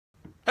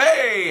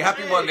Hey,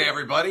 happy Monday,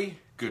 everybody.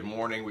 Good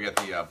morning. We got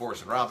the Boris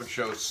and Robyn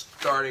show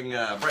starting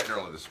bright and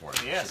early this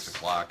morning. Yes. 6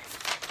 o'clock.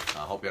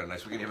 Hope you had a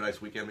nice weekend. You have a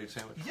nice weekend, meat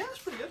sandwich? Yeah, it's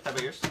pretty good. How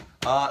about yours?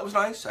 It was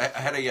nice. I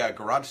had a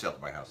garage sale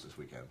at my house this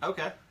weekend.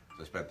 Okay.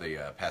 So I spent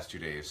the past 2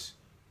 days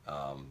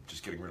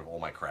just getting rid of all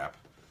my crap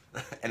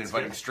and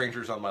inviting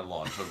strangers on my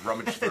lawn to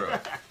rummage through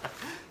it.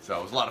 So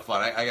it was a lot of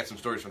fun. I got some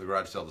stories from the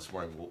garage sale this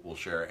morning we'll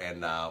share.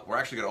 And we're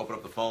actually going to open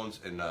up the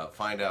phones and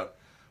find out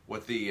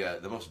what the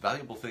most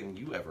valuable thing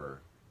you ever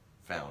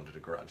found at a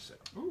garage sale.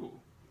 Ooh.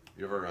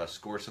 You ever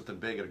score something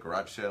big at a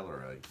garage sale or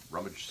a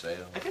rummage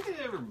sale? I think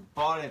I never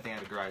bought anything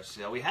at a garage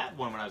sale. We had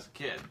one when I was a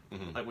kid.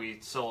 Mm-hmm. Like, we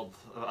sold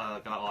a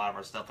lot of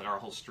our stuff, like our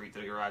whole street,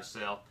 at a garage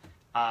sale.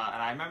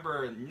 And I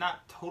remember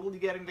not totally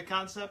getting the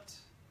concept,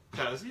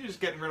 because you're just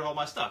getting rid of all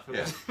my stuff.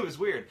 It was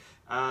weird.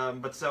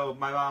 But so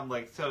my mom,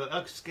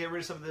 just get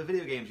rid of some of the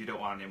video games you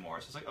don't want anymore.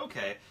 So it's like,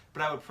 okay.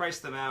 But I would price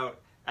them out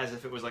as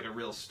if it was like a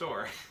real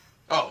store.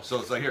 Oh, so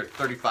it's like, here,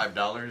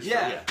 $35?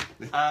 Yeah.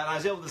 And I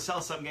was able to sell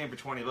some game for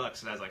 $20,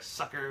 and I was like,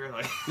 sucker.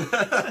 Like.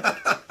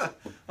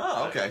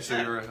 Oh, okay. So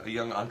you were a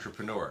young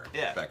entrepreneur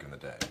back in the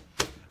day.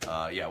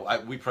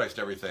 We priced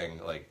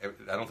everything, I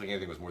don't think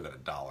anything was more than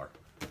 $1.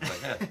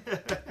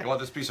 Like, you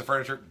want this piece of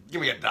furniture? Give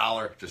me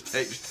 $1. Just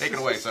take it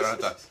away so I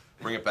don't have to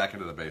bring it back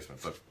into the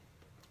basement.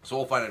 So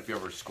we'll find out if you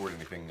ever scored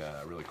anything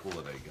really cool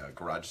at a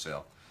garage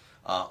sale.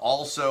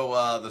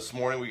 Also, this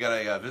morning we got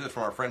a visit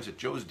from our friends at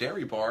Joe's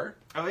Dairy Bar.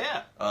 Oh,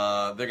 yeah.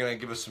 They're going to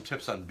give us some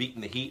tips on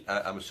beating the heat.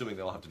 I'm assuming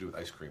they'll have to do with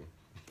ice cream.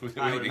 With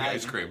eating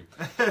ice cream.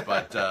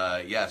 But,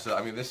 so,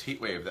 I mean, this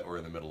heat wave that we're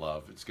in the middle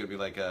of, it's going to be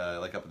like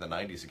up in the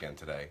 90s again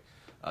today.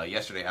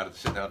 Yesterday,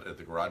 sitting out at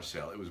the garage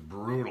sale, it was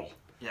brutal.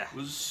 Yeah. It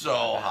was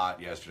so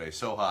hot yesterday,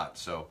 so hot.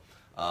 So,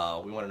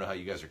 we want to know how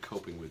you guys are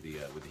coping with the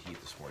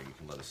heat this morning. You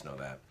can let us know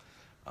that.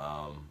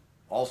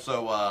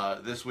 Also,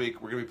 this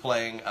week, we're going to be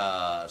playing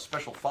a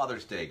special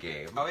Father's Day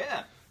game. Oh,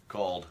 yeah.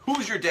 Called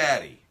Who's Your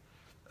Daddy?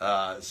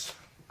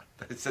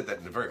 I said that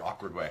in a very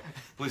awkward way.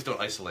 Please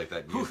don't isolate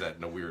that and use that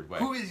in a weird way.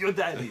 Who is your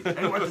daddy?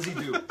 And what does he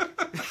do?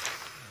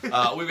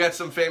 We've got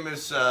some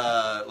famous,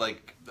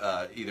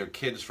 either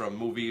kids from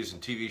movies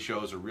and TV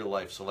shows or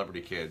real-life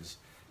celebrity kids.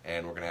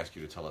 And we're going to ask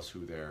you to tell us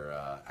who their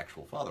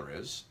actual father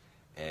is.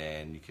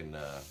 And you can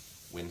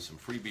win some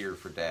free beer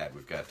for Dad.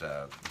 We've got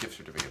gift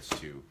certificates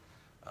to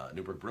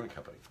Newburgh Brewing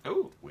Company.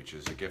 Ooh. Which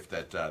is a gift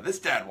that this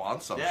dad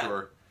wants. I'm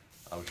sure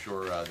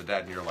the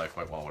dad in your life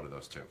might want one of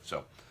those too.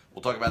 So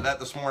we'll talk about that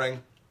this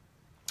morning.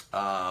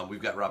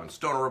 We've got Robyn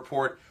Stoner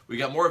Report. We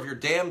got more of your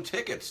damn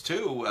tickets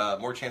too.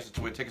 More chances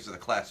to win tickets to the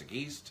Classic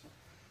East.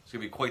 It's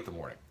gonna be quite the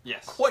morning.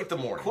 Yes. Quite the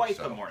morning. Quite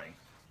the morning.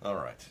 All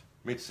right.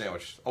 Meat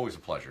sandwich. Always a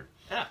pleasure.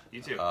 Yeah.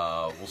 You too.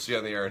 We'll see you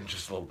on the air in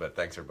just a little bit.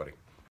 Thanks, everybody.